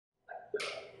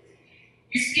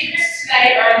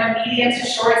medium to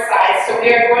short size, so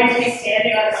we are going to be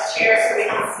standing on this chair so we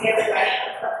can see everybody.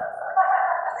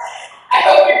 I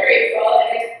hope you're grateful,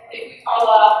 and if we fall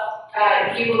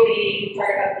off, you will be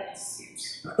part of the suit.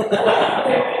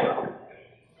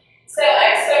 So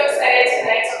I'm so excited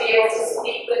tonight to be able to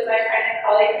speak with my friend and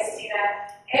colleague Cristina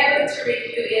and with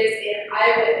Tariq, who is an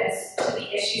eyewitness to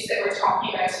the issues that we're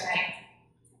talking about tonight.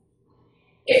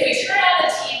 If we turn on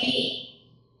the TV,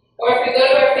 or if we go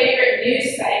to our favorite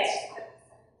news site,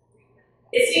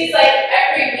 it seems like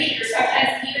every week, or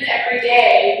sometimes even every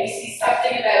day, we see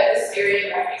something about the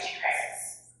Syrian refugee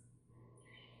crisis.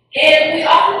 And we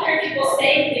often hear people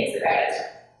saying things about it.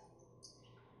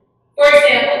 For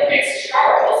example, Prince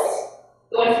Charles,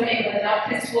 the one from England, not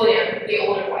Prince William, the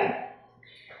older one,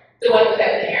 the one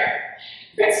without the hair.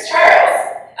 Prince Charles,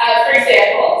 for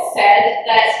example, said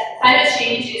that climate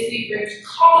change is the root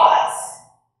cause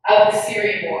of the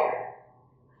Syrian war.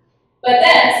 But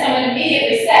then someone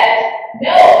immediately said,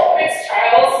 no, Prince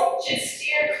Charles should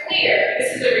steer clear.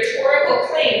 This is a rhetorical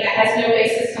claim that has no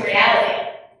basis in reality.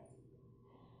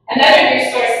 Another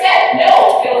news source said,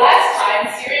 no, for the last time,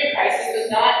 the Syrian crisis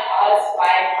was not caused by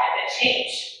climate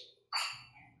change.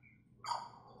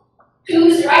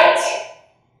 Who's right?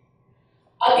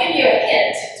 I'll give you a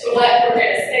hint to what we're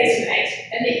going to say tonight,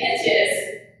 and the hint is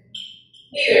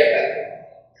neither of them.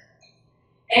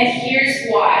 And here's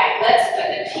why. Let's put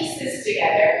the pieces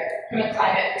together from a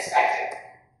climate perspective.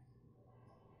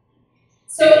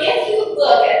 So if you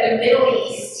look at the Middle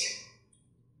East,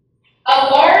 a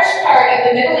large part of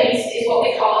the Middle East is what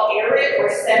we call arid or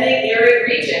semi-arid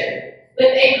region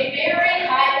with a very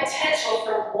high potential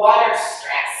for water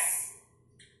stress.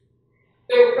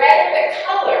 The redder the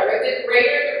color, the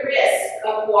greater the risk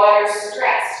of water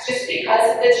stress, just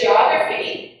because of the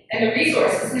geography and the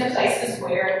resources in the places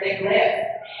where they live.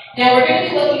 Now we're going to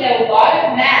be looking at a lot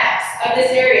of maps of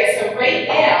this area, so right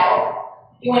now,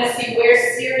 you want to see where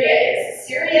Syria is.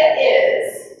 Syria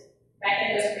is, my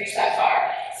hand doesn't reach that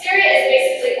far. Syria is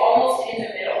basically almost in the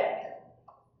middle.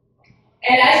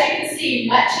 And as you can see,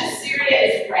 much of Syria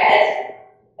is red,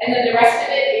 and then the rest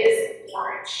of it is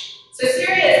orange. So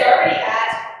Syria is already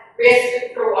at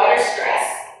risk for water stress,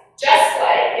 just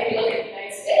like, if you look at the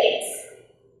United States,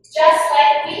 just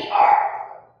like we are.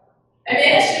 I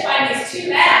managed to find these two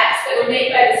maps that were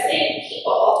made by the same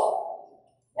people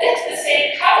with the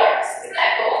same colors. Isn't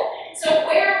that cool? So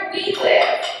where we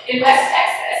live in West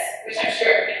Texas, which I'm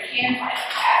sure we can find a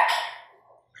map,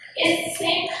 is the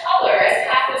same color as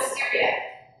half of Syria.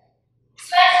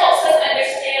 So that helps us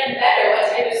understand better what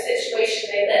type of situation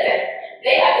they live in.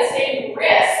 They have the same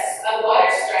risks of water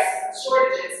stress and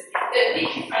shortages that we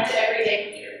confront every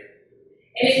day here.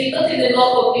 And if you look at the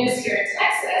local news here in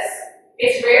Texas,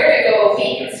 it's rare to go a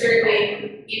week, and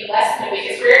certainly even less than a week,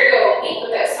 it's rare to go a week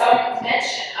without some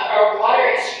mention of our water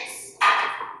issues.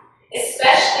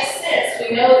 Especially since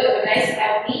we know that the nice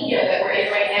El Nino that we're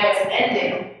in right now is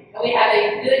ending, and we have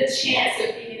a good chance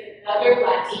of being in another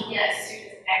La Nina as soon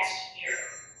as next year.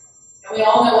 And we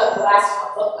all know what the last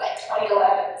one looked like.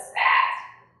 2011 was bad.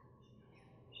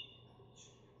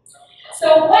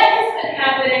 So what has been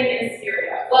happening in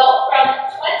Syria? Well, from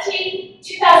 2006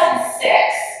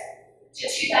 to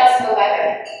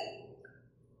 2011,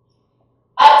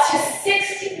 up to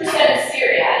 60% of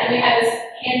Syria, and we have this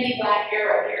handy black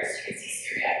arrow here so you can see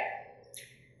Syria,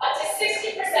 up to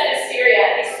 60% of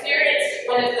Syria experienced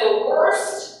one of the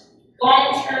worst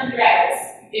long-term droughts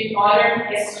in modern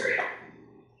history.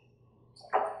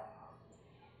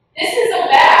 This is a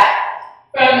map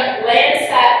from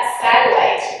Landsat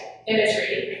satellite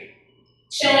imagery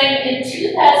showing in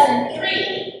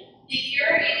 2003 the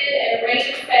irrigated and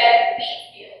rain-fed wheat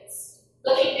fields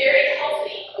looking very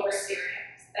healthy over Syria.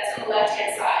 That's on the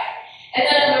left-hand side. And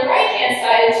then on the right-hand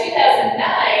side, in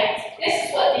 2009, this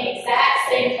is what the exact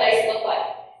same place looked like.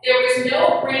 There was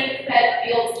no rain-fed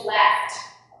fields left.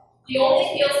 The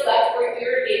only fields left were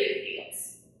irrigated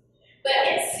fields. But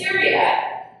in Syria,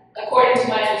 according to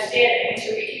my understanding,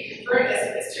 and we can confirm this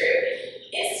if it's true,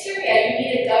 in Syria you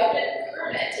need a government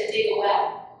permit to dig a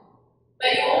well. But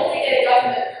you only get a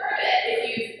government permit if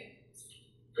you've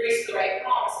greased the right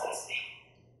palm, so to speak.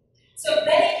 So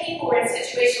many people were in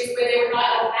situations where they were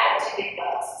not allowed to dig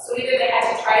wells. So either they had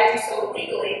to try to do so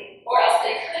illegally, or else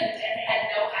they couldn't and they had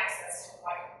no access to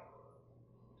water.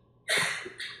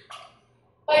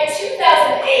 By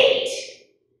 2008,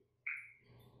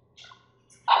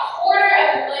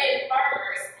 250,000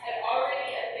 farmers had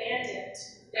already abandoned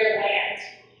their land.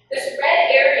 This red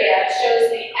area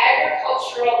shows the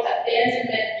agricultural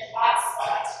abandonment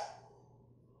hotspot.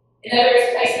 In other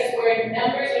words, places where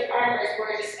numbers of farmers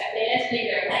were just abandoning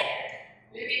their land,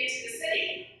 moving to the city.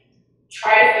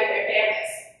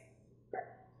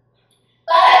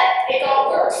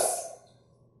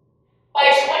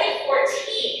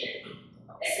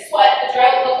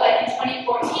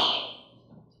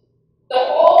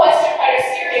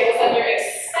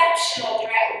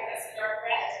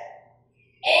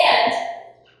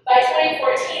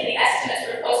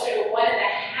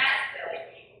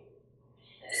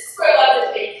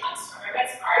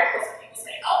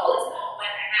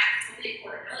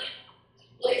 million.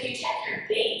 Well, if you check your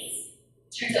base,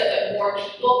 it turns out that more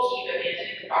people keep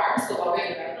abandoning the farms the longer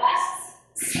the drought lasts.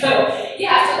 So you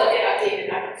have to look at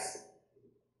updated numbers.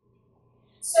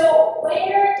 So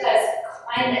where does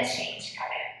climate change come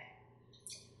in?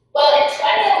 Well, in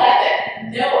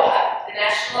 2011, NOAA, the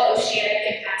National Oceanic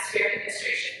and Atmospheric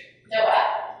Administration, NOAA,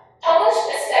 published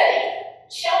a study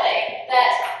showing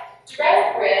that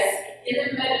drought risk in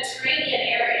the Mediterranean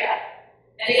area,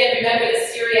 and again, remember that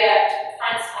Syria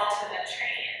fronts onto the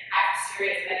Mediterranean, after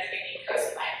Syria's Mediterranean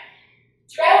coastline.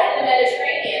 Drought in the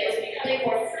Mediterranean was becoming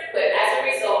more frequent as a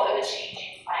result of a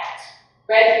changing climate.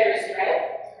 Red here is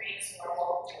drought, green is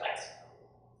normal drought.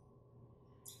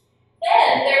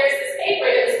 Then there was this paper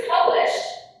that was published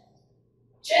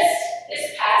just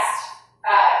this past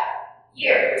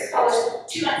year. It was published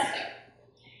 2 months ago.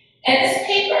 And this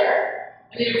paper,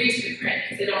 I'm going to read you the print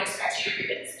because I don't expect you to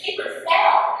read it. This paper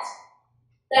found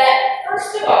that,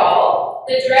 first of all,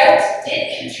 the drought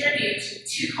did contribute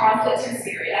to conflict in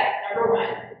Syria, number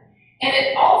one. And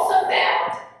it also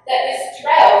found that this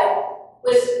drought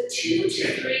was 2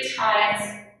 to 3 times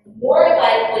more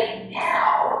likely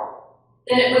now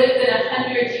than it would have been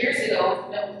 100 years ago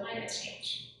with no climate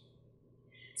change.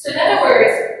 So in other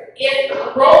words,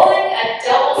 if rolling a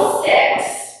double 6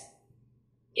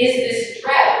 is this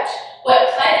drought,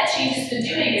 what climate change has been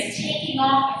doing is taking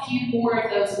off a few more of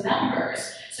those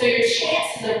numbers. So your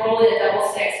chances of rolling a double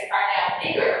 6 are now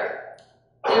bigger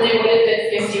than they would have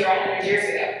been 50 or 100 years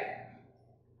ago.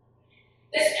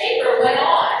 This paper went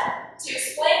on to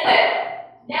explain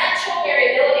that natural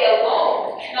variability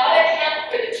alone cannot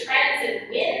account for the trends in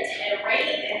wind and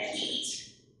rain and heat.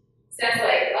 Sounds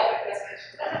like love it, doesn't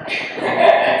it?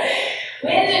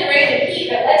 Wind and rain and heat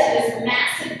that led to this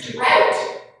massive drought.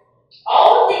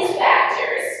 All of these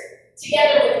factors,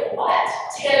 together with what?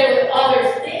 Together with other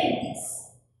things,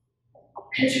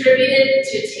 contributed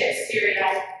to tip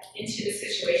Syria into the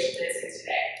situation that it's in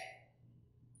today.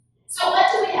 So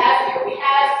what do we have here? We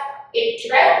have a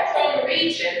drought-prone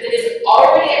region that is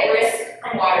already at risk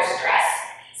from water stress,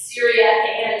 Syria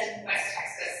and West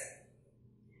Texas.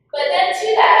 But then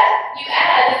to that, you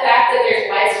add the fact that there's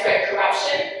widespread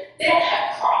corruption. They don't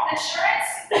have crop insurance.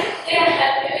 They don't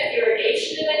have pivot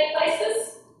irrigation in many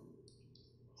places.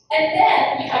 And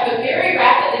then you have a very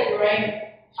rapidly growing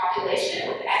population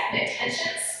with ethnic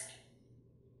tensions.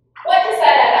 What does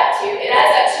that add up to? It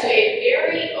adds up to a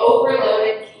very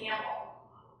overloaded camel.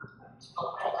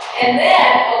 And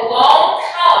then along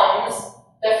comes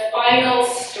the final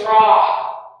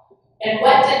straw. And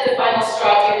what did the final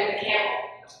straw do to the camel?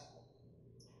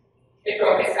 It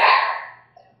broke his back.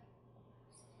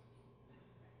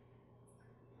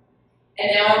 And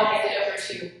now I'll hand it over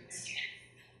to Cristina.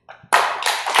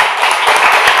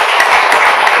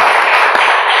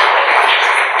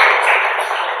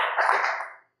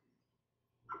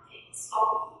 So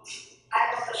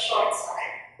I got the short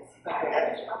side.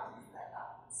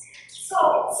 So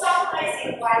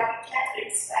summarizing what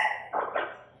Katharine said,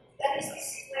 there is this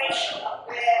situation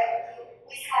where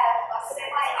we have a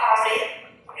semi-arid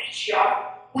region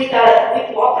with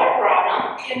water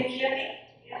problem. Can you hear me?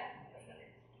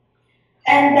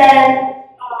 And then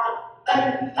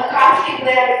a country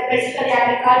where basically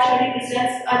agriculture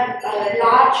represents a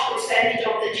large percentage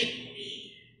of the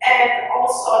GDP, and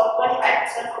also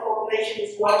 25% of the population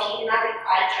is working in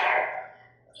agriculture.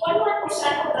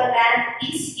 21% of the land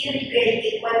is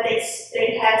irrigated when they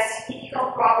have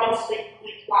significant problems with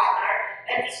water.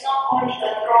 And it's not only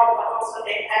the drought, but also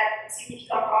they have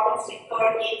significant problems with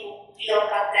Turkey to build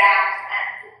a dam and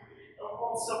to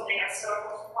also their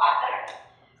surplus water.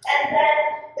 And then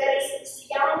there is this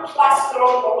young,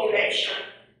 fast-growing population.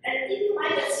 And keep in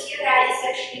mind that Syria is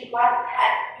actually used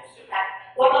to have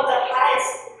one of the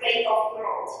highest rate of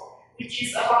growth, which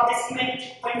is about estimated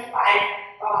 2.5%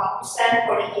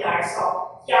 per year.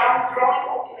 So young, growing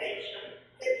population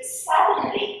that is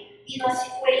suddenly in a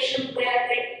situation where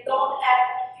they don't have,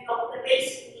 the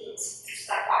basic needs to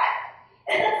survive.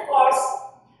 And of course,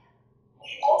 we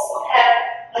also have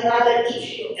another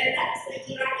issue, and that's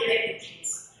the Iraqi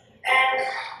refugees. And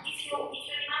if you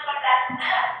remember that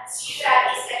map,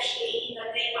 Syria is actually in the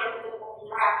neighborhood of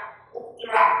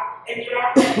Iraq. And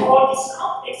Iraq has all these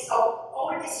conflicts, so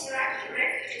all these Iraqi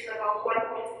refugees, about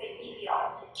 1.3 million,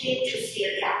 came to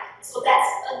Syria. So that's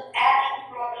an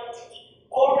added problem to the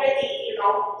already,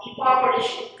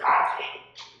 impoverished country.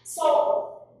 So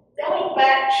going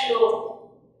back to,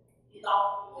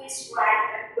 who is right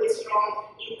and who is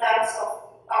wrong in terms of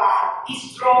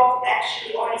is drought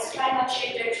actually, or is climate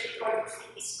change actually producing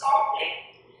this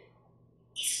conflict?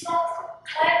 It's not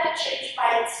climate change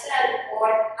by itself or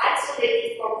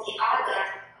isolated from the other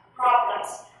problems,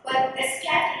 But as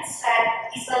Katharine said,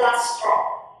 it's the last straw.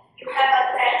 You have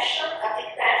a big tension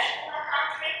in the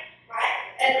country, right?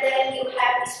 And then you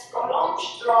have this prolonged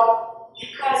drought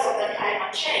because of the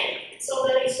climate change. So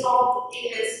the result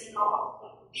is, a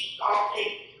big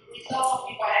conflict with lots of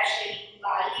people actually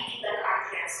leaving the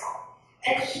country and so on.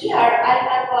 And here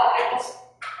I just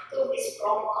took this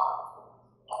from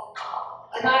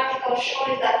an article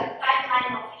showing the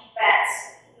timeline of events,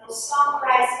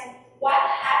 summarizing what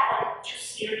happened to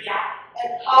Syria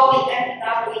and how we ended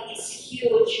up with this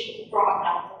huge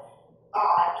problem,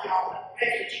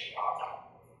 refugee problem.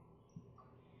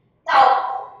 Now,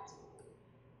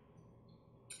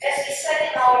 as we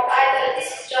said in our title, this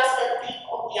is just the tip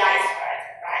of the iceberg,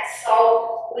 right?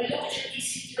 So we look to this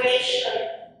situation.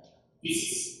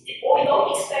 We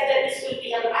don't expect that this will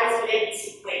be an isolated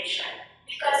situation,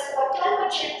 because what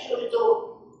climate change will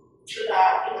do to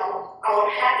our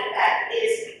habitat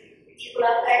is it will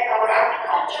affect our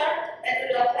agriculture and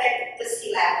it will affect the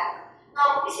sea level.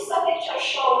 Now, this is a picture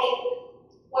showing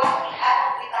what will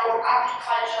happen with our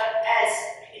agriculture as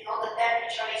the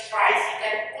temperature is rising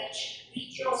and which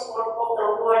regions of the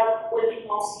world will be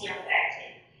mostly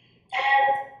affected. And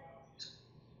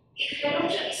if you look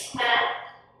at this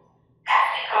map,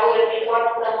 Africa will be one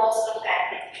of the most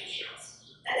affected regions.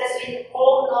 And as we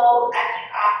all know,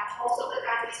 most of the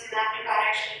countries in Africa are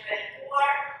actually very poor.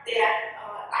 They are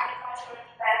agriculturally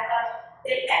dependent.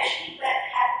 They actually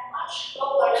have much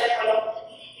lower level of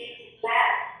irrigated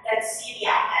land than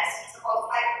Syria has. It's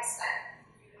about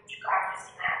 5% of the countries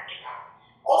in Africa.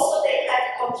 Also, they have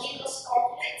continuous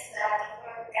conflicts. There are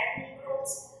different ethnic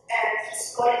groups, and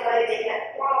historically they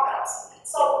have problems.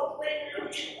 So when you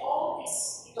look at all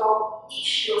these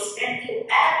issues, and you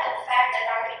add the fact that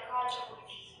agriculture will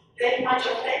be very much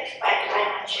affected by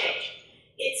climate change,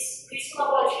 it's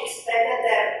reasonable to expect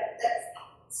that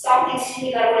something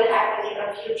similar will happen in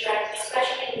the future,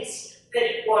 especially in these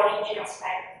very poor regions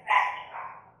like Africa.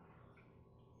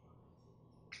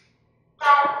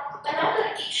 Now,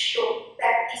 another issue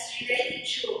that is related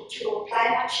to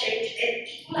climate change, and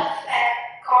it will affect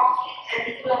conflict and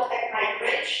it will affect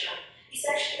migration, is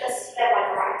actually the sea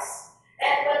level rise.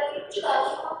 And when we look to the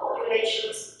human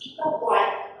populations in the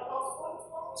world, about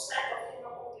 44% of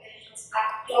human populations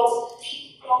are close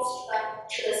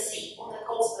to the sea, on the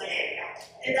coastal area.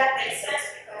 And that makes sense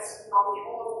because we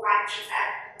all want to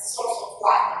have a source of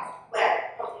water. Well,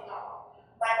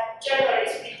 but generally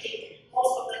speaking,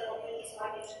 most of the communities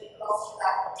want to be close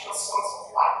to a source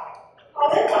of water.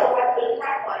 However, what will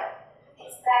happen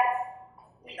is that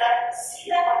with the sea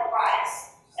level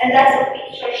rise, and that's a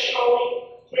picture showing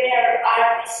where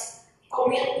are these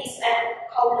communities and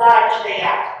how large they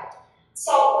are.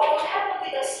 So what will happen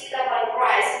with the sea level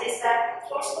rise is that,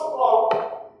 first of all,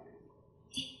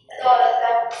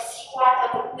 the seawater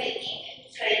will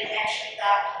infiltrate actually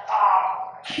the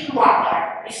clean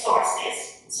water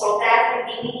resources. So that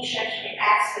will diminish actually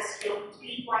access to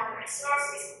clean water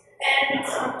resources. And in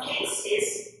some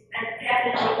cases, and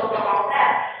Katharine will talk about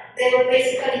that, they will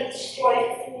basically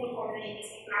destroy full communities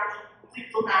if we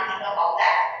do nothing about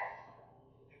that.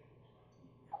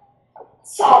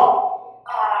 So,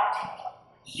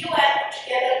 UN put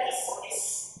together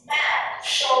this map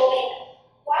showing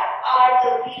what are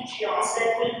the regions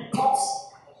that will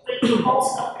be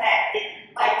most affected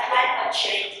by climate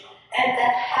change and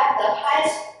that have the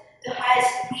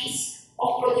highest risk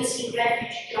of producing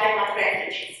climate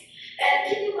refugees. And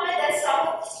keep in mind that some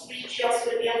of these regions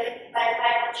will be affected by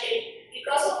climate change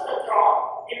because of the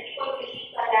drought, and people will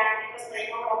leave the land because they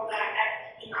no longer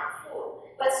have enough food.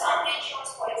 But some regions,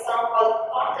 for example,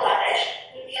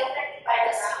 Bangladesh, will be affected by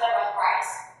the sea level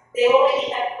rise. They already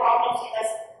have problems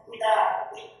with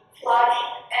flooding,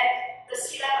 and the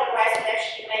sea level rise will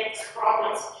actually make these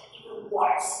problems even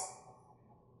worse.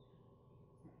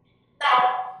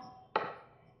 Now,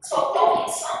 so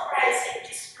summarizing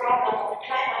this problem of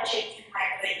climate change and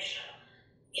migration,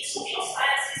 in social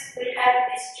sciences we have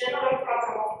this general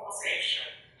problem of causation.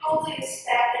 How do you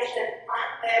establish that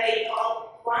one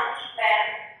variable, one event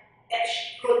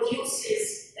actually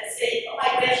produces, let's say, a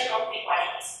migration of people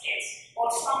in this case,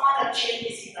 or some other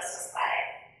changes in the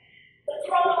society? The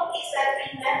problem is that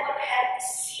we never have this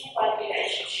simple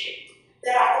relationship.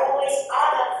 There are always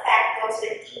other factors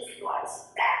that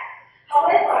influence that.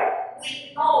 However,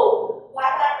 we know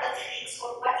what are the things,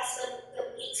 or what is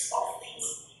the mix of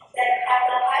things that have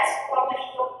the highest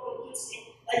probability of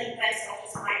producing an event such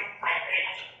as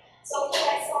migration. So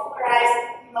here I summarize,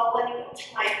 when you look to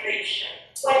migration,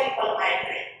 why people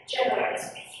migrate, generally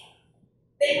speaking.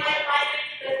 They might migrate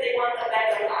because they want a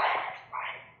better life,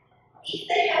 right? If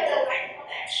they have the right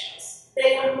connections,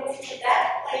 they will move to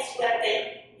that place where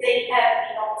they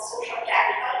have,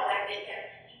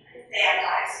 their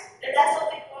lives. And that's what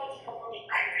we call economic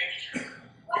migration.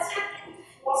 What's happening with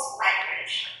forced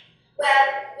migration?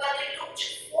 Well, when we look to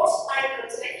forced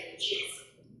migrants, refugees,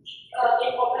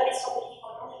 in comparison with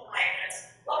economic migrants,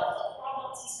 one of the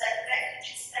problems is that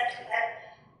refugees tend to have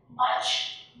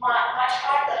much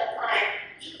harder time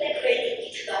integrating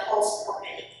into the host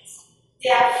communities. They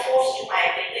are forced to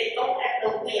migrate, they don't have the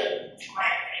will to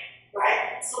migrate,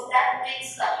 right? So that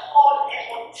makes the whole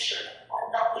evolution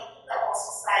of the whole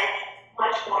society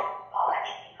much more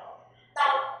difficult.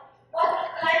 Now, what the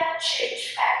climate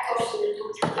change factors will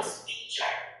do to this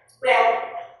picture? Well,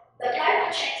 the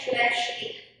climate change will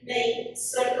actually make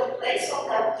certain places of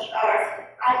the earth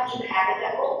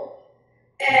uninhabitable,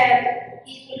 and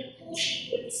it will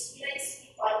displace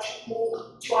people to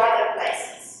move to other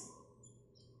places.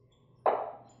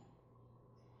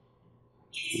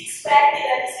 It is expected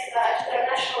that this is the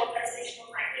International Organization of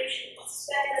Migration,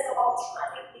 expects about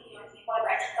 200 million people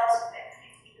by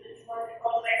 2050 will be what we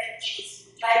call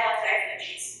refugees, climate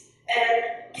refugees.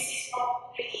 And this is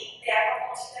not really, they are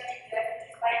not considered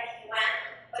refugees by the UN,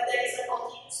 but there is a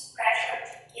continuous pressure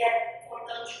to get for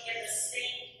them to get the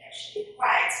same actually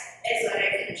rights as a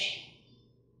refugee.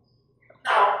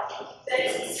 Now, there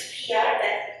is this fear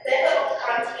that developed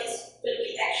countries will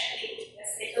be actually,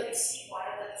 let's say, the receiver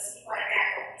end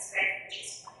of these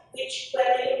refugees, which when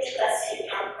we look to the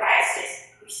Syrian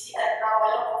crisis, we see that now a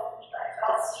lot of people,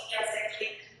 Syrians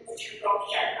actually move to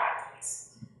European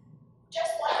countries.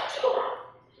 Just wanted to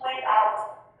point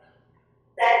out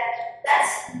that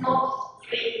that's not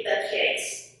really the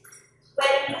case. When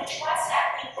you look at what's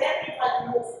happening, when people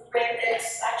move, when there is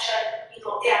such a,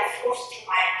 they are forced to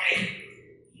migrate,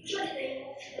 usually they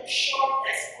move to the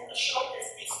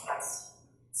shortest distance.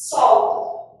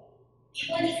 So,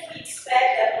 even if we expect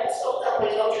that most of them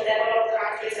will go to developed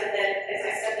countries, and then, as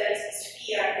I said, there is this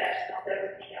fear that there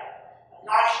will be a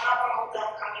large number of them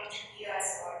coming to the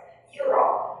US or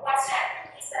Europe, what's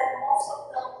happening is that most of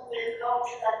them will go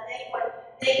to the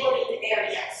neighboring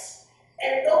areas.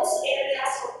 And those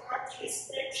areas or countries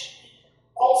tend to be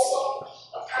also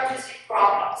countries with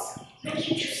problems.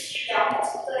 Looking to Syria,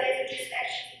 most of the refugees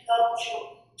actually go to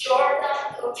Jordan,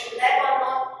 go to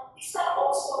Lebanon. These are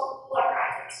also poor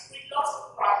countries with lots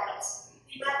of problems.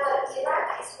 Remember,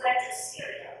 Iraq is went to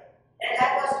Syria, and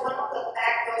that was one of the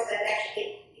factors that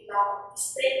actually,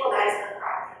 stabilized the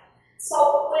country.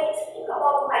 So when you think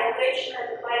about migration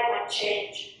and climate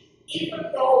change, even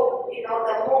though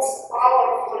the most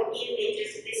powerful image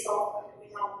is this of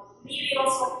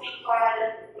millions of people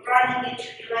running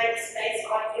into the United States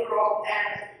or Europe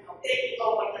and taking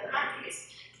over the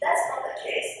countries, that's not the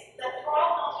case. The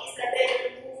problem is that they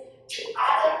will move to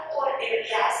other poor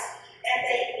areas, and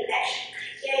they will actually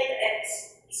create and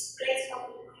displacement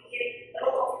will create a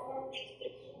lot of conflict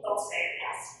in those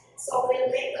areas. So we'll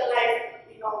make the life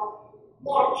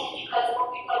more difficult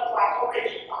for people who are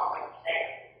already in power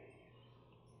there.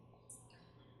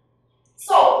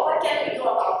 So what can we do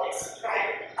about this,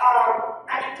 right?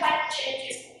 Climate change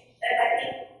is, and I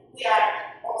think we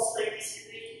are also in this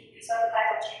situation because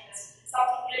climate change is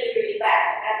something really, really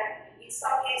bad, and in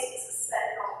some cases, as I said,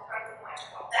 we can't do much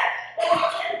about that. But we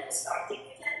can do something.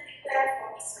 We can prepare for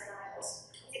these scenarios.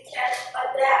 We can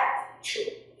adapt to,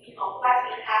 what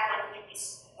will happen with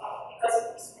this because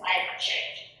of this climate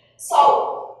change.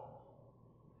 So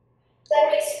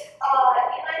there is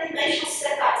United Nations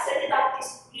set up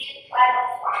this Green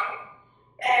Climate Fund,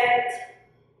 and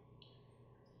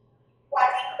what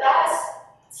it does,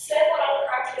 several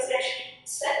countries actually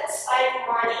set aside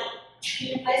money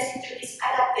to invest into these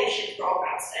adaptation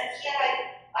programs. And here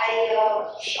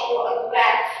I show a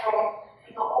graph from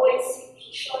OECD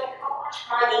showing how much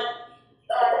money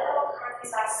developed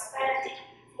countries are spending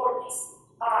for these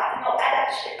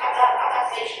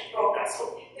adaptation programs. So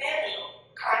preparing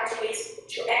countries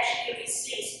to actually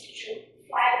resist, to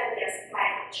fight against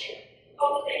climate change. How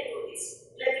do they do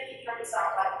this? Let me give you an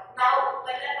example. Now,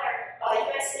 whenever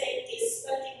USA is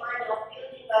spending money on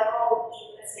building a road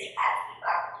in, let's say,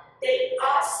 Africa, they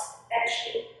ask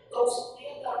actually those who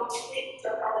build the roads to take into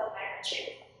account the climate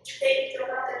change, to take into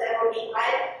account that there will be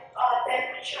higher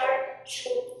temperature, to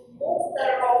move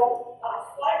the road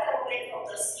further away from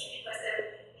the sea because there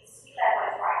will be sea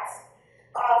level rise.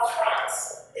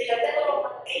 France, their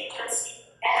development agency,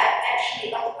 had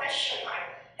actually a question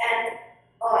mark, and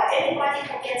anybody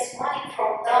who gets money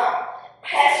from them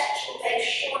has to make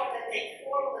sure that they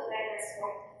follow the guidelines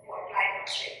for climate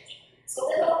change. So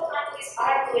developed countries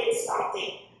are doing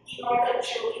something in order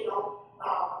to,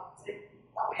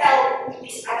 help with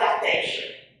this adaptation.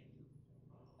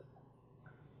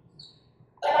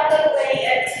 Another way,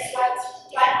 and this is what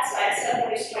climate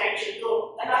science is trying to do,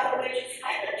 another way to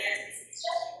fight against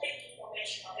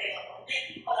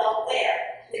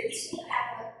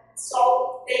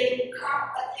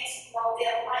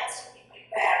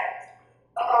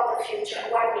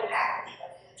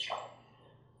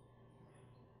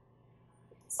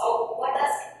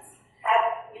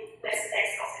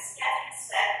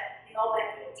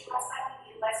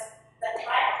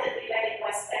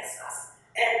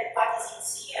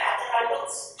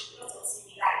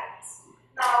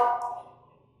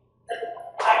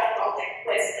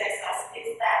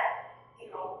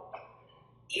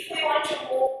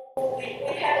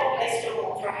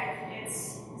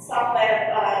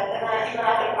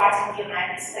the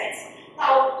United States.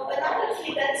 Now, another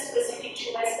thing that is specific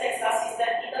to West Texas is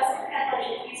that it doesn't have an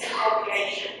increase in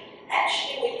population.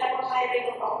 Actually, we have a high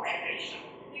rate of migration.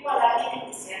 People are living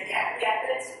in this area. We are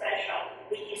very special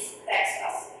with this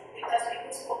Texas because we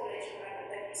lose population rather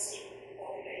than receive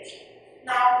population.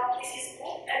 Now, this is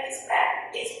good and it's bad.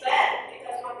 It's bad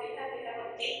because what we have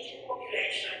an aging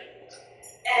population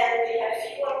and we have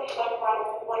fewer people who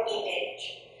are working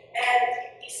age.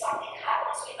 And if something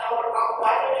happens with our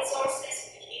water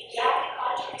resources, if the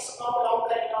agriculture is no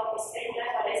longer on the same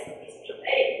level as it is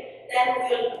today, then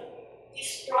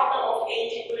this problem of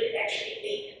aging will actually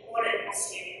be more and more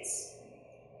serious.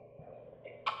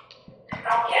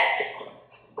 Now,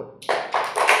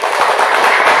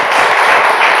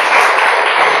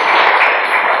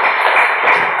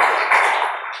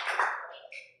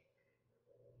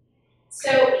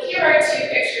 So here are two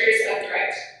pictures of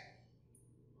drought.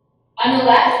 On the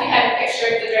left, we have a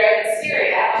picture of the drought in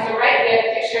Syria. On the right, we have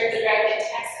a picture of the drought in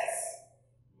Texas.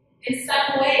 In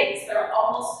some ways, they're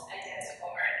almost identical,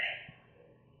 aren't they?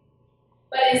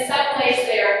 But in some ways,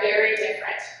 they are very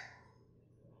different.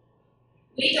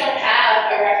 We don't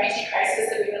have a refugee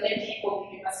crisis of 1 million people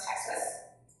leaving West Texas.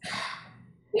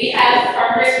 We have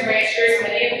farmers and ranchers,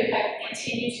 many of whom have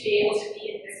continued to be able to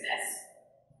be in business.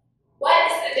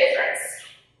 What is the difference?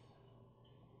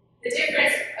 The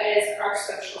difference is our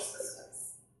social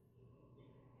systems.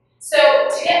 So,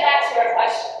 to get back to our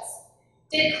questions,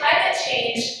 did climate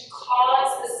change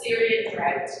cause the Syrian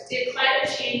drought? Did climate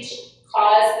change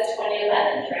cause the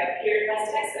 2011 drought here in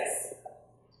West Texas?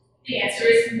 The answer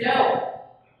is no.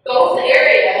 Both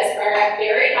areas are at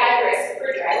very high risk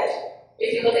for drought.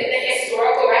 If you look at the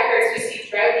historical records, we see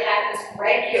drought happens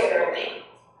regularly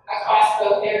across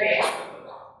both areas.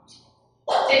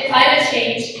 Did climate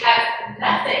change have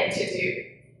nothing to do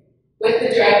with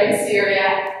the drought in Syria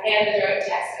and the drought in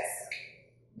Texas?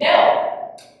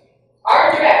 No.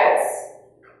 Our droughts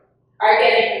are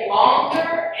getting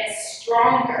longer and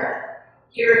stronger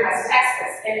here in West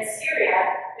Texas, and in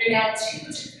Syria, they're now 2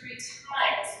 to 3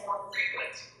 times more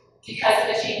frequent because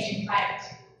of the changing climate.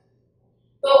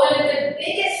 But one of the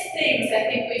biggest things I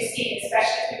think we've seen,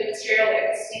 especially through the material that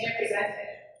Cristina presented,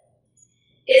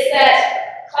 is that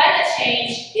climate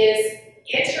change is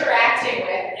interacting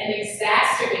with and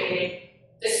exacerbating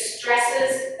the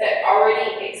stresses that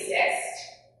already exist.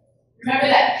 Remember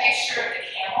that picture of the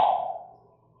camel?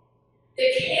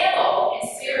 The camel in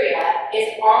Syria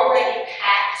is already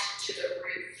packed to the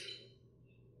roof.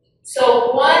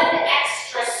 So one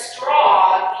extra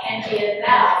straw can be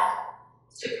enough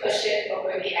to push it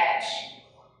over the edge.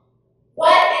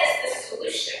 What is the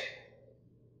solution?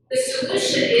 The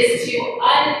solution is to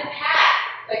unpack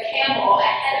the camel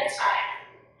ahead of time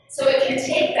so it can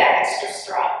take that extra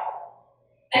straw.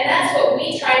 And that's what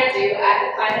we try to do at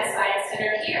the Climate Science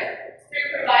Center here,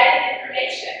 through providing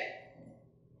information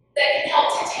that can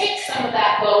help to take some of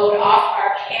that load off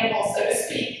our camel, so to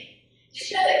speak. Did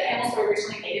you know that camels were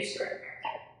originally native to North America?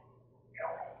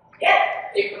 Yeah,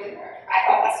 they really were. I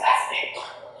thought that's fascinating.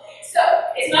 So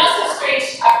it's not so strange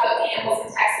to talk about camels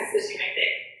in Texas as you might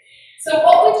think. So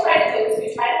what we try to do is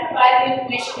we try to provide the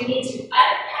information we need to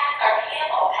unpack our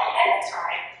camel ahead of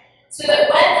time so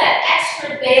that when that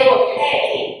extra bale of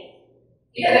hay,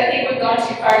 because I think we've gone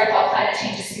too far to call climate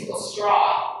change a single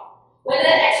straw, when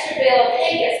that extra bale of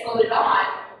hay gets loaded on,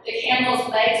 the camel's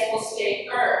legs will stay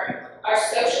firm, our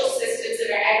social systems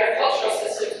and our agricultural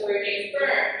systems will remain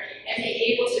firm and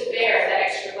be able to bear that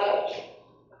extra load.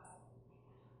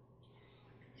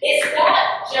 It's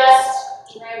not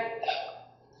just drought, though.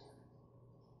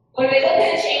 When we look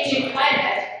at a changing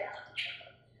climate,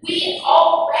 we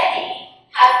already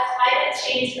have climate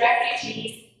change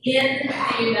refugees in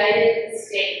the United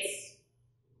States.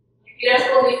 If you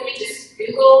don't believe me, just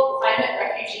Google climate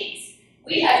refugees.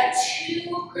 We have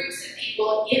 2 groups of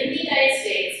people in the United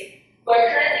States who are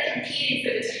currently competing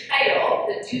for the title,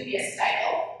 the dubious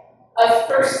title, of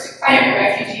first climate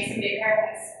refugees in the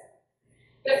Americas.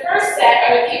 The first set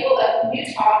are the people of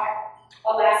Utah,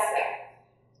 Alaska.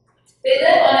 They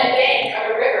live on a bank of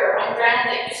a river on ground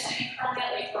that used to be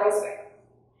permanently frozen.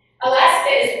 Alaska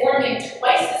is warming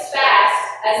twice as fast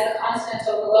as the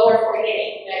continental, the lower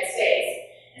 48 United States.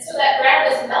 And so that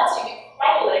ground is melting and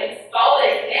crumbling,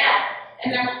 falling down,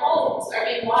 and their homes are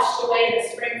being washed away in the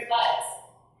spring floods.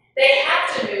 They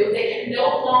have to move. They can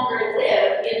no longer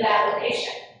live in that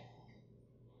location.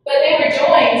 But they were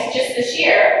joined just this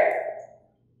year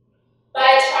by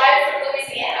a tribe from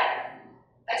Louisiana,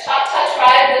 a Choctaw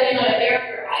tribe living on a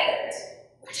barrier island,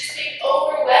 which is being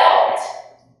overwhelmed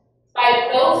by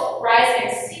both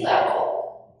rising sea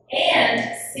level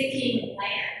and sinking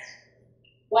land.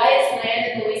 Why is land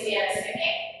in Louisiana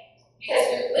sinking?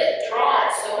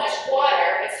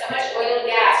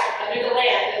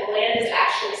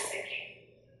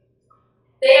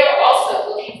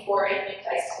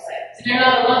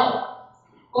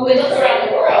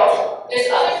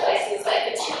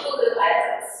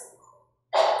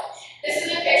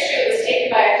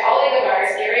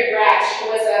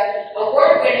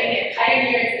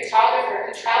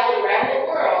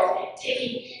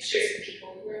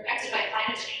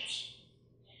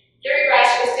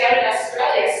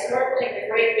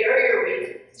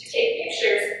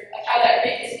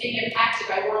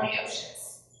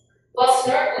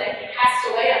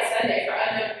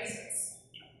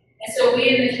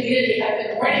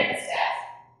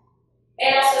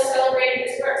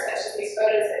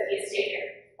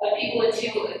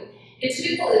 In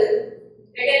Tuvalu,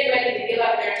 they're getting ready to give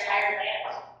up their entire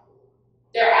land.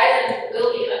 Their island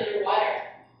will be underwater.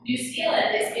 New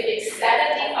Zealand is giving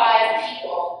 75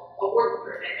 people a work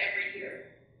permit every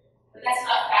year. But that's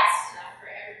not fast enough for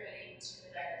everybody to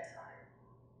live at a time.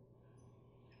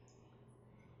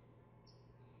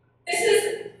 This is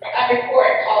a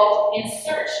report called In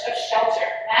Search of Shelter,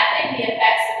 Mapping the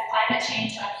Effects of Climate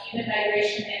Change on Human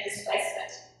Migration and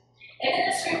Displacement. And in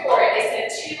this report, they said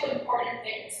two important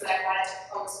things that I wanted to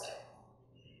close with.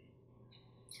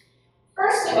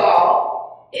 First of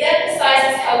all, it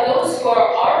emphasizes how those who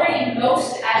are already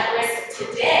most at risk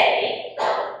today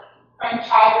from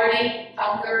poverty,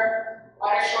 hunger,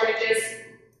 water shortages,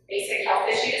 basic health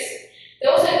issues,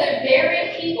 those are the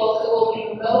very people who will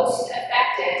be most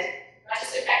affected, not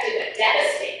just affected, but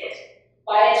devastated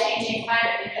by a changing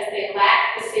climate because they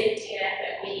lack the safety net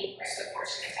that we are so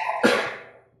fortunate to have here.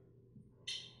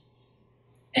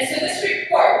 And so this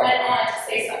report went on to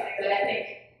say something that I think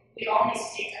we all need to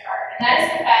take to heart, and that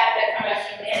is the fact that from a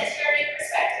humanitarian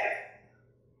perspective,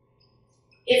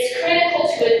 it's critical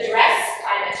to address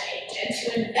climate change and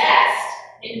to invest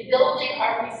in building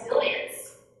our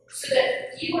resilience so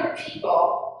that fewer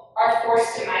people are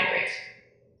forced to migrate.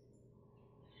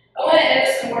 I want to end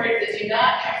with some words that do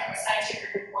not come from a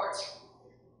scientific report.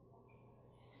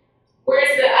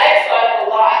 Words that I have thought a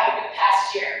lot over the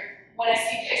past year when I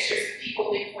see pictures of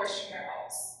people being forced from their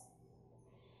homes.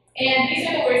 And these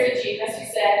are the words of Jesus who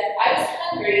said, I was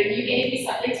hungry and you gave me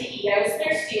something to eat. I was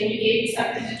thirsty and you gave me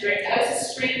something to drink. I was a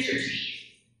stranger to you,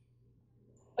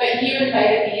 but you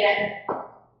invited me in.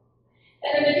 And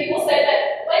then the people said,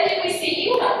 but when did we see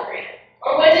you hungry?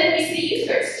 Or when did we see you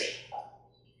thirsty?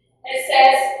 And it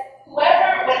says,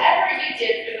 whatever you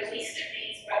did for the least of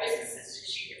these brothers and sisters,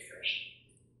 you did for me.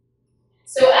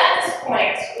 So at this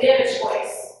point, we have a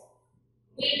choice.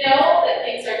 We know that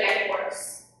things are getting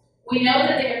worse. We know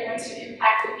that they are going to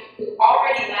impact the people who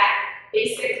already lack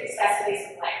basic necessities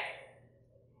of life.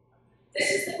 This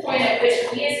is the point at which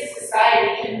we as a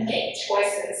society can make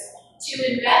choices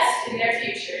to invest in their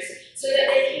futures so that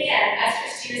they can, as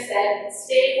Cristina said,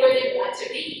 stay where they want to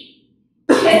be.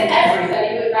 Because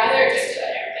everybody would rather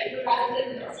live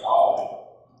in their home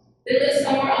than live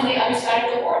somewhere on the other side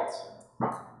of the world.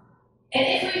 And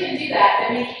if we can do that,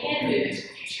 then we can move into the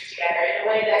future together in a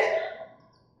way that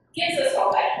gives us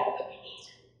all that hope that we need,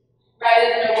 rather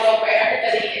than a world where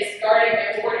everybody is guarding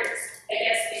their borders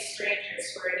against these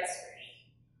strangers who are in desperate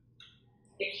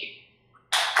need. Thank you.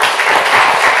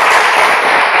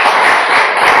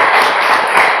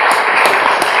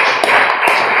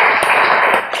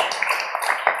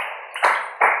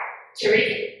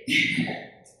 Tariq.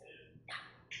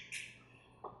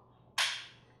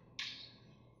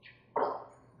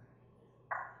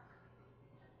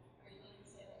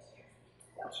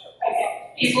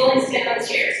 Okay. He's willing to stand on the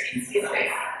chairs. You can see his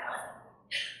face.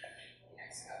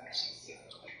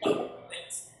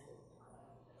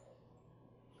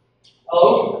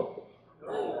 Hello.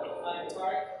 I'm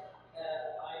Tarek.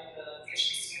 I'm a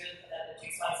PhD student at the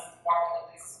Science Department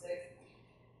of Statistics.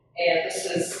 And this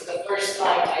is the first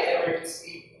time I ever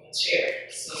speak on a chair.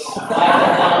 So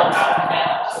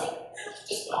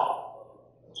just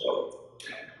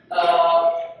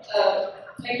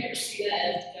thank you, Cristina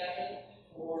and Katharine,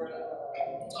 for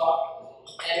the talk.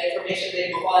 And the information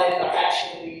they provided are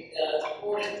actually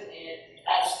important and it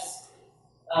addresses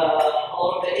a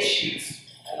lot of the issues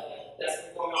that's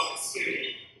been going on in Syria.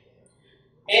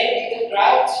 And the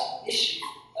drought issue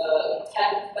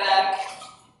happened back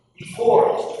before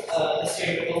the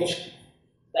Syrian Revolution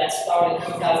that started in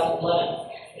 2011.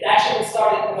 It actually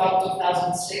started in about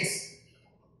 2006,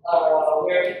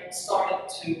 where people started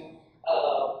to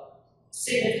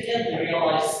significantly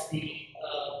realize the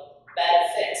bad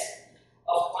effects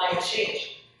of climate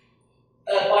change.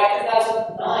 By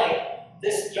 2009,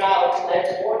 this drought led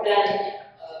to more than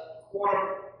a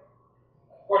quarter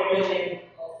million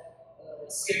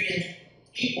of Syrian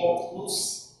people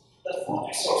lose the food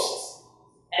resources.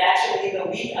 And actually, the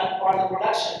wheat and barley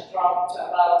production dropped to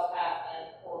about half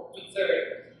or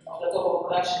two-thirds of the total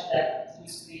production that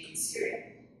used to be in Syria.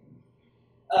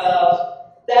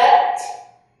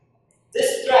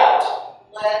 This drought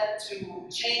led to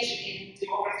change in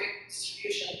demographic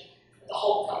distribution in the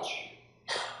whole country.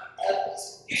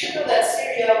 You should know that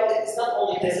Syria is not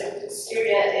only desert.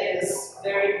 Syria is a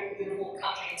very beautiful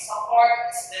country in some part,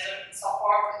 it's desert in some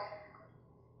part.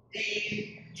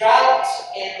 The drought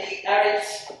and the arid,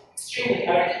 extremely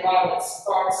arid environment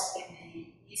starts in the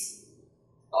east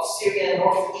of Syria,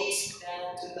 northeast,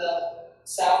 down to the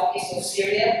southeast of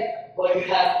Syria, where you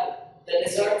have the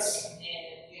deserts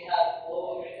and you have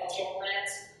low agricultural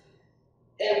lands.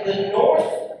 In the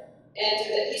north And to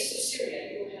the east of Syria,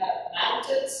 you have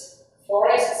mountains,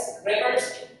 forests, rivers.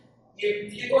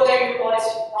 You go there, you realize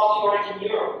you probably are in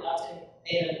Europe, not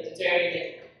in the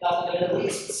Mediterranean, not in the Middle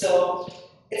East. So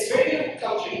it's a very beautiful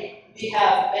country. We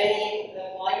have many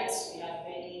climates, we have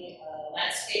many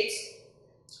landscapes.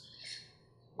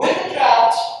 With the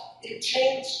drought, it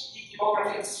changed the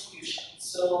demographic distribution.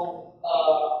 So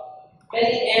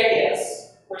many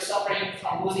areas were suffering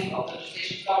from losing of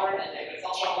vegetation cover and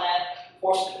agricultural land,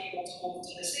 forced the people to move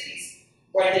to the cities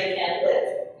where they can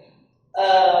live.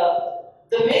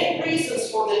 The main reasons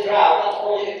for the drought, not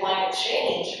only the climate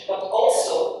change, but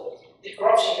also the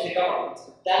corruption in the government.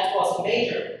 That was a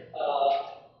major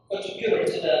contributor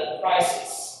to the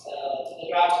crisis, to the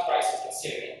drought crisis in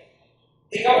Syria.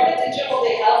 The government in general,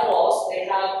 they have laws, they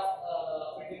have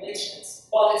regulations,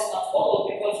 but it's not followed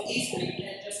because easily you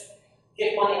can just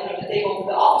give money under the table to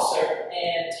the officer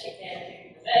and he can give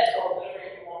you the net or whatever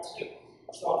you want to do.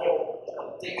 So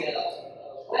they'll dig a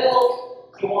well,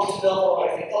 you want to build an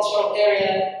agricultural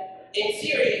area. In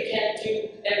theory, you can't do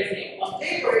everything. On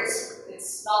paper,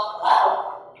 it's not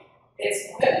allowed.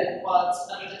 It's prohibited, but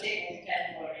under the table, you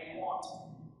can do whatever you want.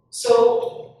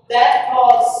 So that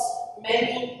caused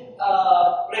many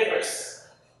rivers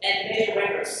and major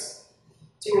rivers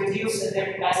to reduce in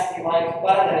their capacity, like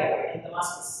Barada River in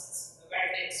Damascus. It's a very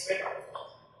famous river.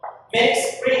 Many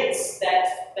springs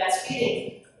that's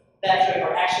feeding that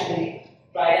river actually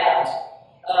dried out.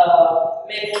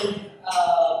 Many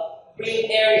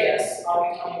green areas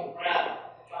are becoming brown,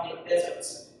 becoming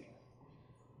deserts.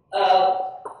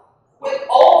 With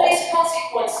all these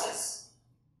consequences,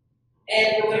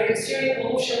 and when the Syrian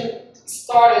revolution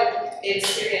started in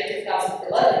Syria in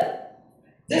 2011,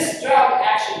 this drought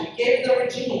actually gave the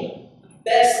regime the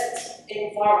best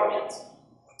environment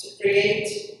to create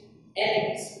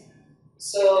enemies.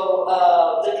 So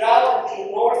the drought in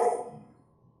the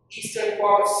northeastern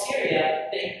part of Syria,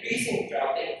 the increasing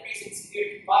drought, the increasing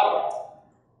severe environment,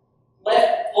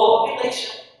 left low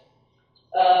population.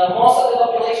 Most of the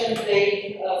population,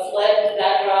 they fled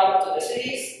that drought to the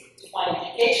cities to find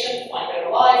education, to find better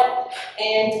life,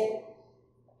 and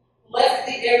left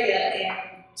the area in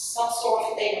some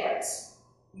sort of ignorance.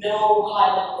 No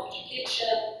high level of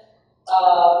education,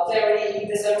 very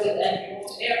deserted and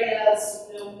remote areas,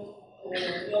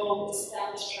 no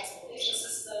established transportation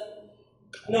system,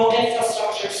 no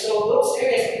infrastructure, so those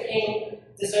areas became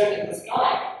deserted with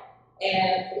time.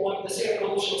 And when the Syrian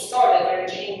revolution started, the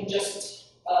regime just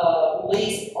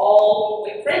released all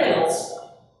the criminals,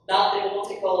 not the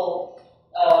political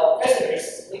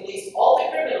prisoners, released all the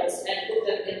criminals and put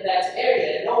them in that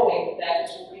area, knowing that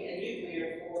it will be a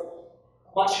nuclear for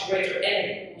a much greater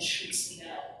enemy, which we see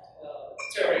now,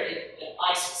 terror and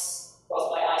ISIS,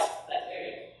 caused by ISIS in that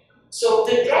area. So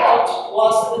the drought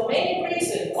was the main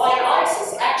reason why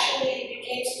ISIS actually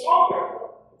became stronger.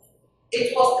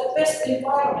 It was the best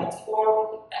environment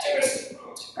for a terrorist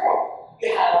group to grow.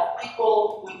 You have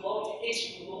people with low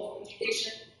education,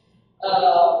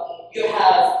 you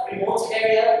have remote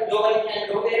area, nobody can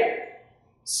go there.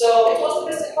 So it was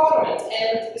the best environment,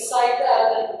 and beside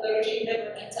that, the regime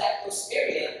never attacked those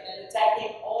areas and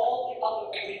attacking all the other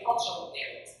agricultural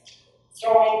areas,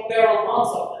 throwing barrel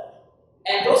bombs on them.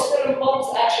 And those barrel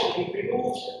bombs actually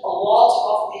removed a lot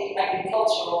of the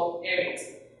agricultural areas.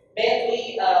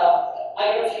 Mainly, I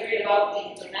don't know if you read about the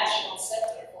International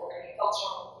Center for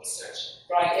Agricultural Research,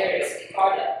 dry areas in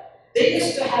Cardiff. They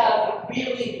used to have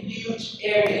really huge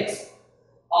areas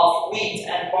of wheat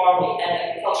and barley and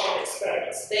agricultural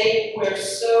experiments. They were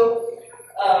so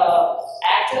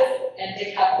active and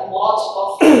they had a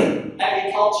lot of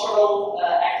agricultural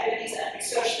activities and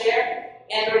research there,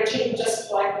 and the regime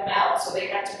just wiped them out. So they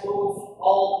had to move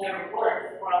all their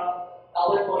work from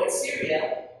Aleppo in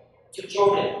Syria to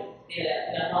Jordan, in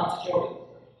Amman to Jordan.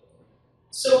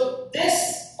 So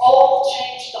this all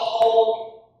changed the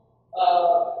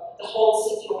whole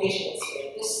situation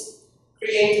here. This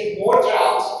created more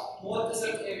drought, more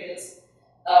desert areas.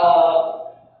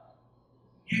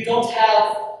 You don't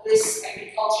have this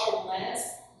agricultural lands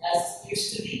as it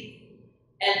used to be,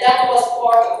 and that was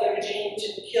part of the regime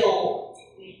to kill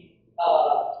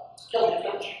the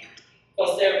country,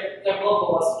 because their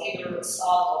logo was either Assad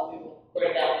or we will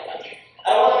burn down the country.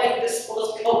 I don't want to make this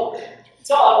political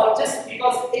talk, but just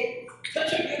because it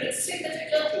contributed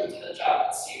significantly to the drought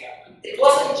in Syria. It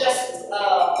wasn't just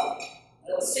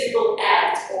a single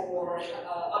act or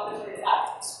arbitrary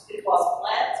act. It was a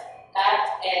planned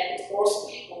act, and it forced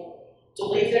people to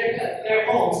leave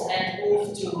their homes and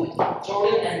move to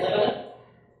Jordan and Lebanon.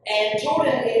 And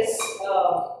Jordan is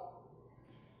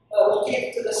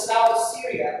located to the south of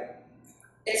Syria.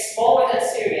 It's smaller than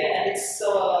Syria, and it's in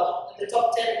the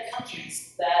top 10 10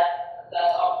 countries that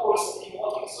are poor in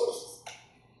water resources.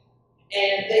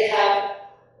 And they have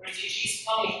refugees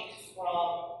coming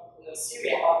from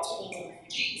Syria, about 2 million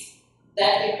refugees,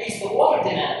 that increased the water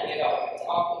demand in the government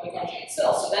of the country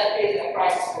itself. So that created a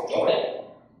crisis for Jordan.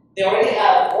 They already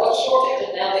have water shortage,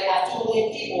 and now they have 2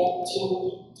 million people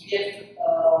to give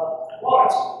water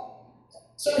to.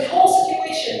 So the whole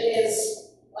situation is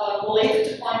related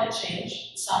to climate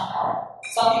change somehow.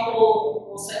 Some people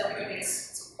will say, okay,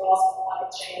 it's a cause of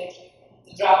climate change,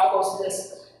 the drought caused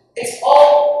this. It's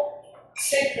all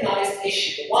synchronized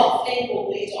issue. One thing will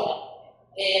lead to another.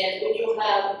 And when you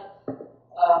have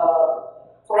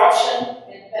corruption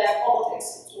and bad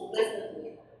politics, it will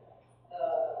definitely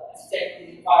affect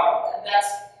the environment. And that's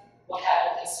what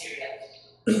happened in Syria.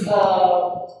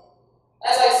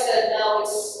 As I said, now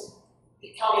it's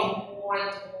becoming more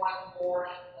and more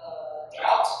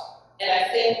drought. And I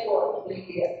think what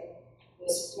the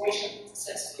situation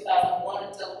since 2001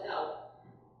 until now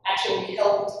actually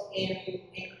helped in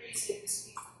increasing the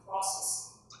speed of the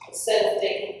process. Instead of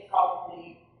taking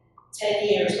probably 10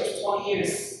 years or 20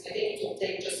 years, I think it will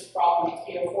take just probably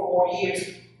 3 or 4 more years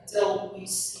until we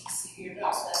see severe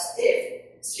droughts. That's if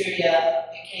Syria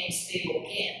became stable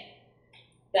again.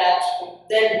 Then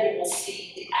we will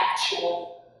see the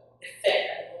actual effect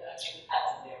that will actually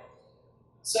happen there.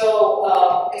 So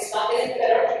it's not getting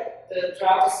better. The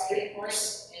drought is getting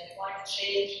worse, and climate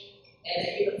change and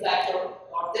the human factor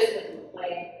are definitely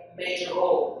playing a major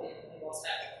role in what's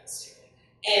happening in Syria,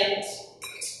 and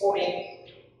exporting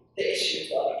the issue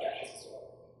to other countries as well.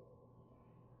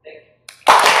 Thank you.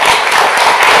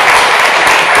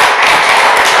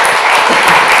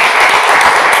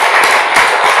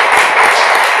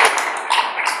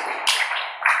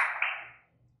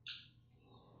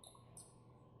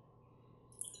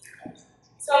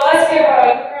 So let's give a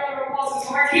round of applause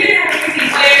to Mark. He didn't have easy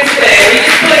plans today. We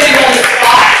just put him on the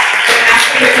spot and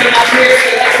asked him to come up here, so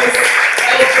that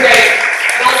was great.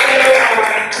 And also for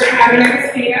Katharine and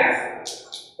Cristina.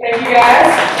 Thank you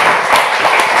guys.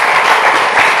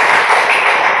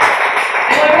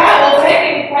 And with that, we'll take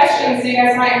any questions you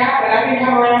guys might have, and I can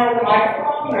come around with the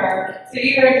microphone or to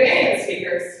either of any of the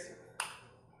speakers.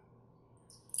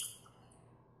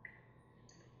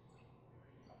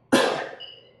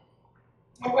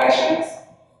 No questions?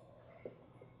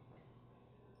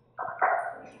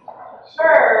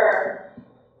 Sure.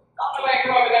 I'm going to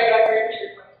come over there, but I can repeat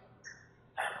your question.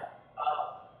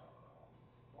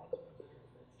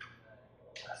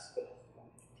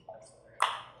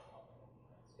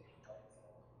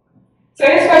 So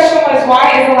his question was, why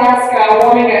is Alaska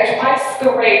warming at twice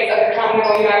the rate of the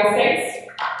continental United States?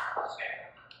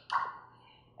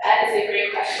 That is a great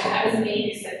question. That was me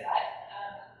who said that.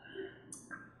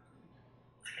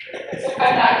 So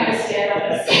I'm not going to stand on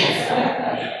this.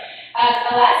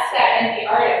 Alaska and the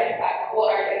Arctic, in fact, the whole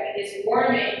Arctic, is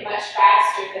warming much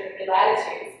faster than the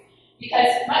latitudes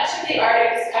because much of the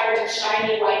Arctic is covered in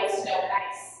shiny white snow and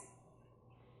ice.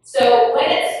 So when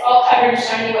it's all covered in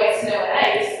shiny white snow and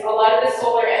ice, a lot of the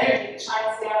solar energy that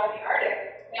shines down in the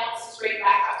Arctic bounces straight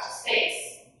back up to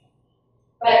space.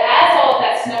 But as all of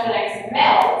that snow and ice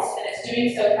melts, and it's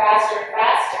doing so faster and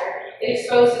faster, it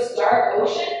exposes dark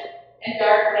ocean and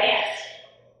dark land.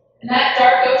 And that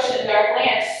dark ocean and dark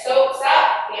land soaks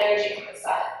up the energy from the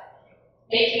sun,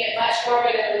 making it much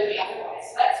warmer than it would be otherwise.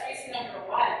 So that's reason number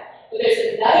one. But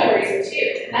there's another reason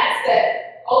too, and that's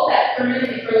that all of that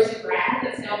permanently frozen ground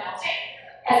that's now melting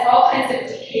has all kinds of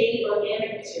decayed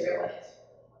organic material in it,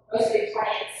 mostly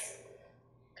plants.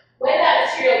 When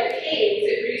that material decays,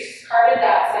 it produces carbon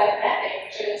dioxide and methane,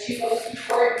 which are the two most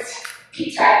important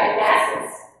heat-trapping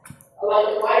gases,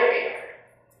 along with water vapor.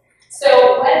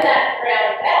 So when that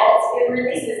ground melts, it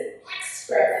releases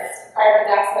extra amounts of carbon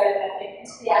dioxide and methane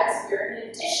into the atmosphere in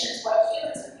addition to what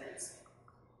humans are producing.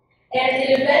 And it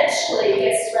eventually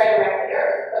gets spread around the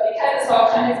Earth, but because it's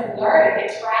all coming from the Arctic,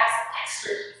 it traps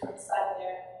extra heat from inside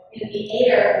there in the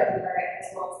air of the Arctic as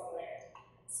well as the land.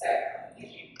 So, thank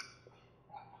you.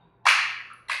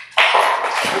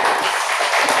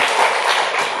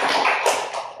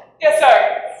 Yes,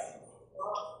 sir.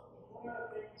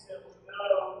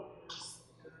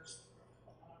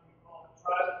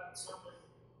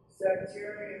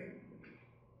 Sectarian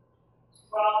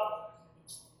problem in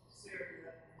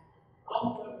Syria. I'm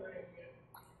wondering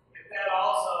if that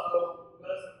also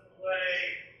doesn't play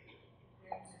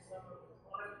into some of the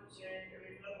climate change. I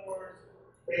mean, in other words,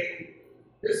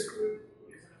 this group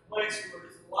is in a place where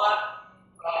there's a lot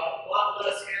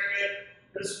less area.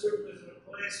 This group is in a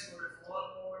place where there's a lot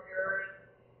more area,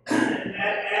 and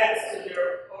that adds to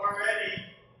their already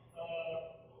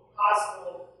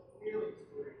possible healing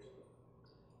situation.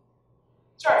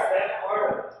 Sure.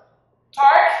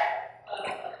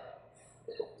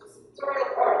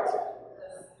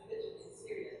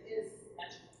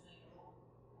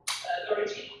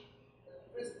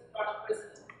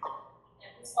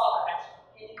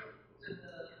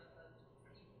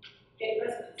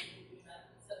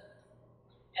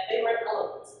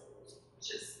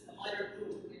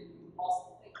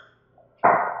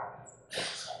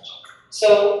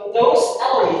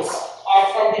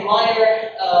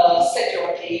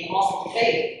 a Muslim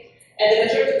faith, and the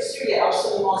majority of Syria are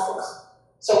Sunni Muslims.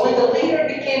 So when the leader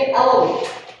became Alawi,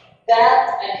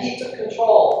 and he took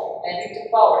control and he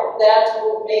took power, that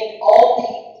will make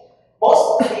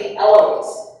most of the Alawis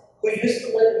who used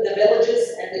to live in the villages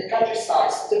and the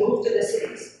countrysides to move to the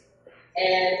cities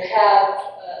and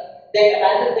they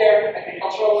abandoned their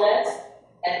agricultural lands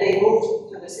and they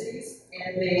moved to the cities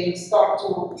and they start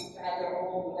to have their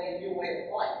own new way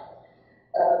of life.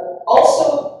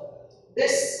 Also,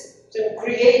 this to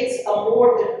create a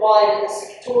more divided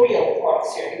sectorial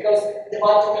parts here, because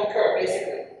divide to conquer,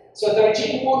 basically. So the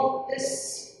regime wants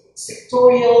this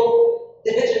sectorial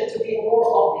division to be more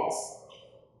obvious.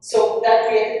 So that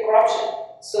created corruption.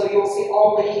 So you'll see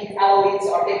only Alawites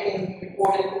are taking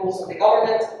important roles in the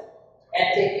government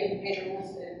and taking major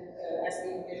roles as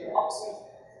being major officers.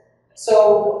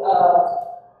 So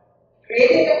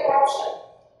creating a corruption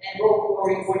and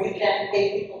where you can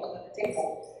pay people under the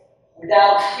table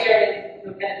without caring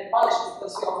you can be punished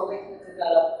because you are related to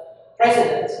the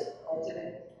president or to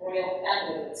the royal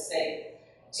family, let's say.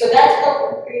 So that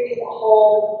helped in creating a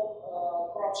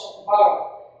whole corruption environment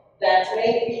that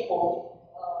made people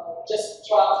just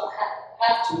try to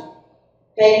have to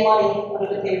pay money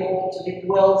under the table to dig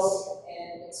wells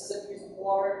and excessive use of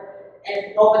water,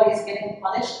 and nobody is getting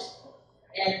punished.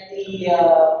 And the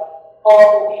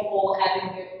powerful people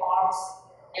having their farms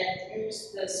and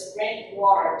use this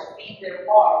rainwater to feed their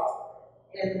farms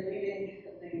and leaving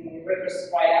the rivers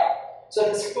dry up. So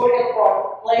the sectorial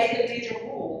part played a major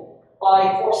role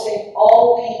by forcing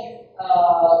all the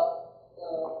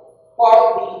part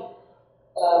of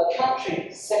the country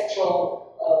sectoral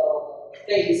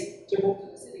phase to move to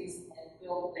the cities and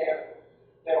build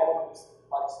their own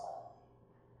lifestyle.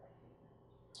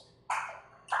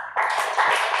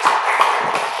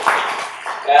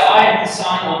 I am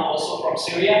Hassan, I'm also from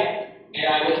Syria, and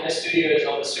I witnessed 2 years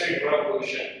of the Syrian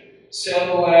Revolution. So,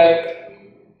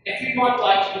 if you want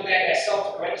to look at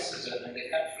self-criticism in the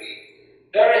country,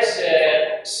 there is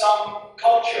some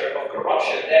culture of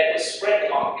corruption that was spread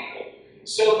among people.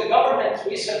 So the government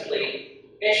recently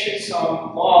issued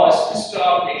some laws to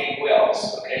stop digging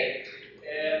wells, okay?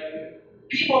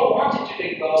 People wanted to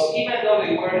dig wells even though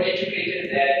they weren't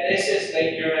educated that this is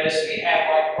dangerous, we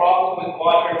have problem with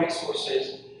water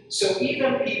resources. So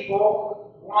even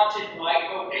people wanted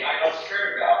okay, I don't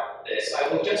care about this, I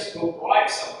will just go bribe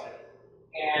someone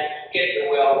and get the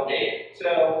well digged.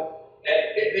 So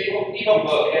they will even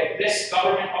look, if this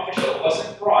government official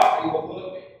wasn't bribed, they will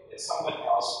look at someone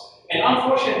else. And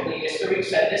unfortunately, as Tariq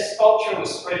said, this culture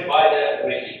was spread by the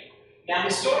regime. Now,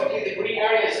 historically, the green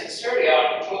areas in Syria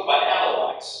are controlled by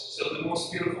Alawites. So the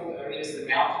most beautiful areas, the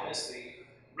mountainous, the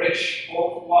rich,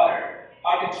 full of water,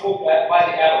 are controlled by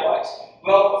the Alawites.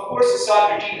 Well, of course, the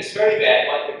Assad regime is very bad.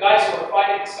 Like the guys who are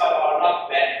fighting Assad are not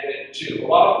that good too. A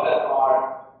lot of them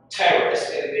are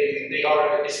terrorists, and they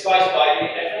are disguised by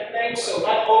different names. So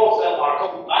not all of them are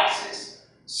called ISIS.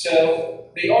 So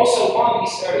they also want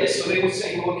these areas. So they would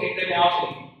say, we will kick them out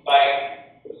and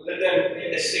let them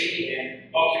in the city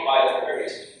and occupy their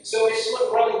areas. So it's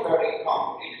really very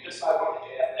complicated. Just I wanted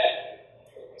to add that.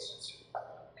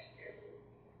 Thank you.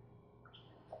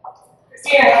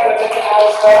 Cristina, have a look at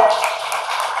Alice.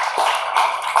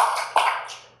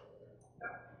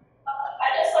 I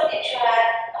just wanted to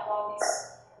add about this,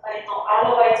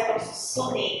 Alawites versus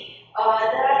Sunni. There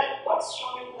are reports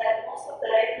showing that most of the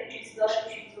refugees going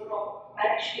to Europe are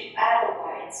actually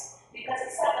Alawites, because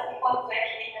it's not the people who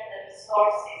actually have the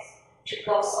resources to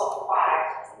go so far.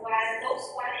 Whereas those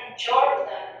who are in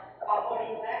Jordan or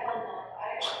in Lebanon are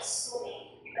actually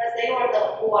Sunni, because they were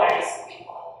the poorest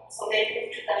people. So they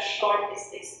moved to the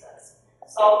shortest distance.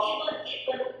 So even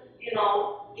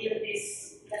in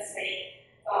this, let's say,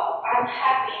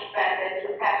 unhappy fact that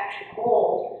you have to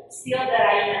move, still there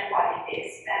are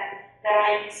inequalities, and there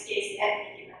are in this case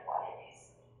ethnic inequalities,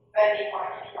 depending on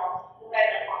who had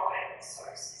the power and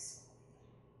resources.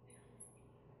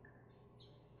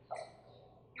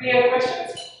 Any other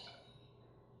questions?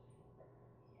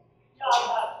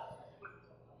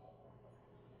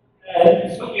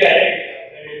 In Saudi Arabia,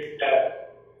 there is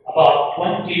about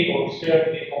 20 or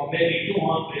 30 or maybe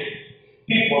 200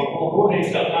 people who are ruling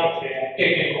the country and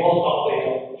taking all the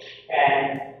oil,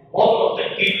 and most of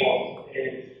the people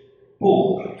is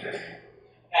poor.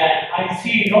 And I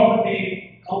see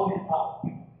nobody going up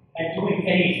and doing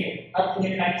anything, not in the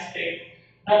United States,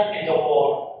 not in the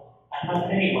world, and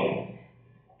not anywhere.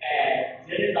 And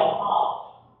there is a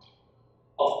lot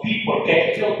of people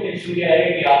get killed in Saudi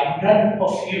Arabia, none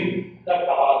of you talk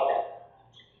about that.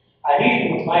 I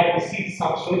really would like to see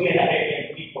some Saudi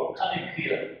Arabian people coming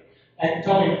here and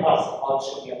telling us about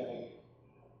Saudi Arabia.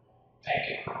 Thank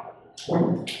you. Okay,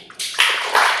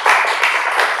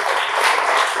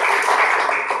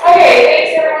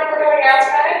 thanks everyone for coming out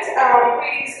tonight.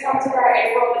 Please come to our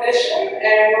April edition,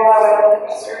 and we'll have a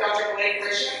professor, Dr. Blake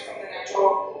Grisham from the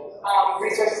Natural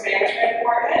Resources Management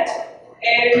Department.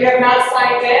 And if you have not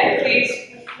signed in, please,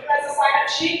 who has a sign-up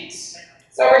sheet?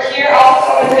 So we're here,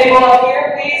 also on the table up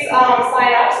here. Please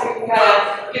sign up so we can kind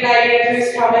of get an idea of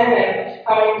who's coming and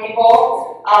how many people.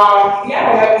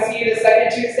 Yeah, we hope to see you the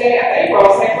second Tuesday of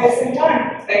April, same place, same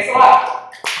time. Thanks a lot.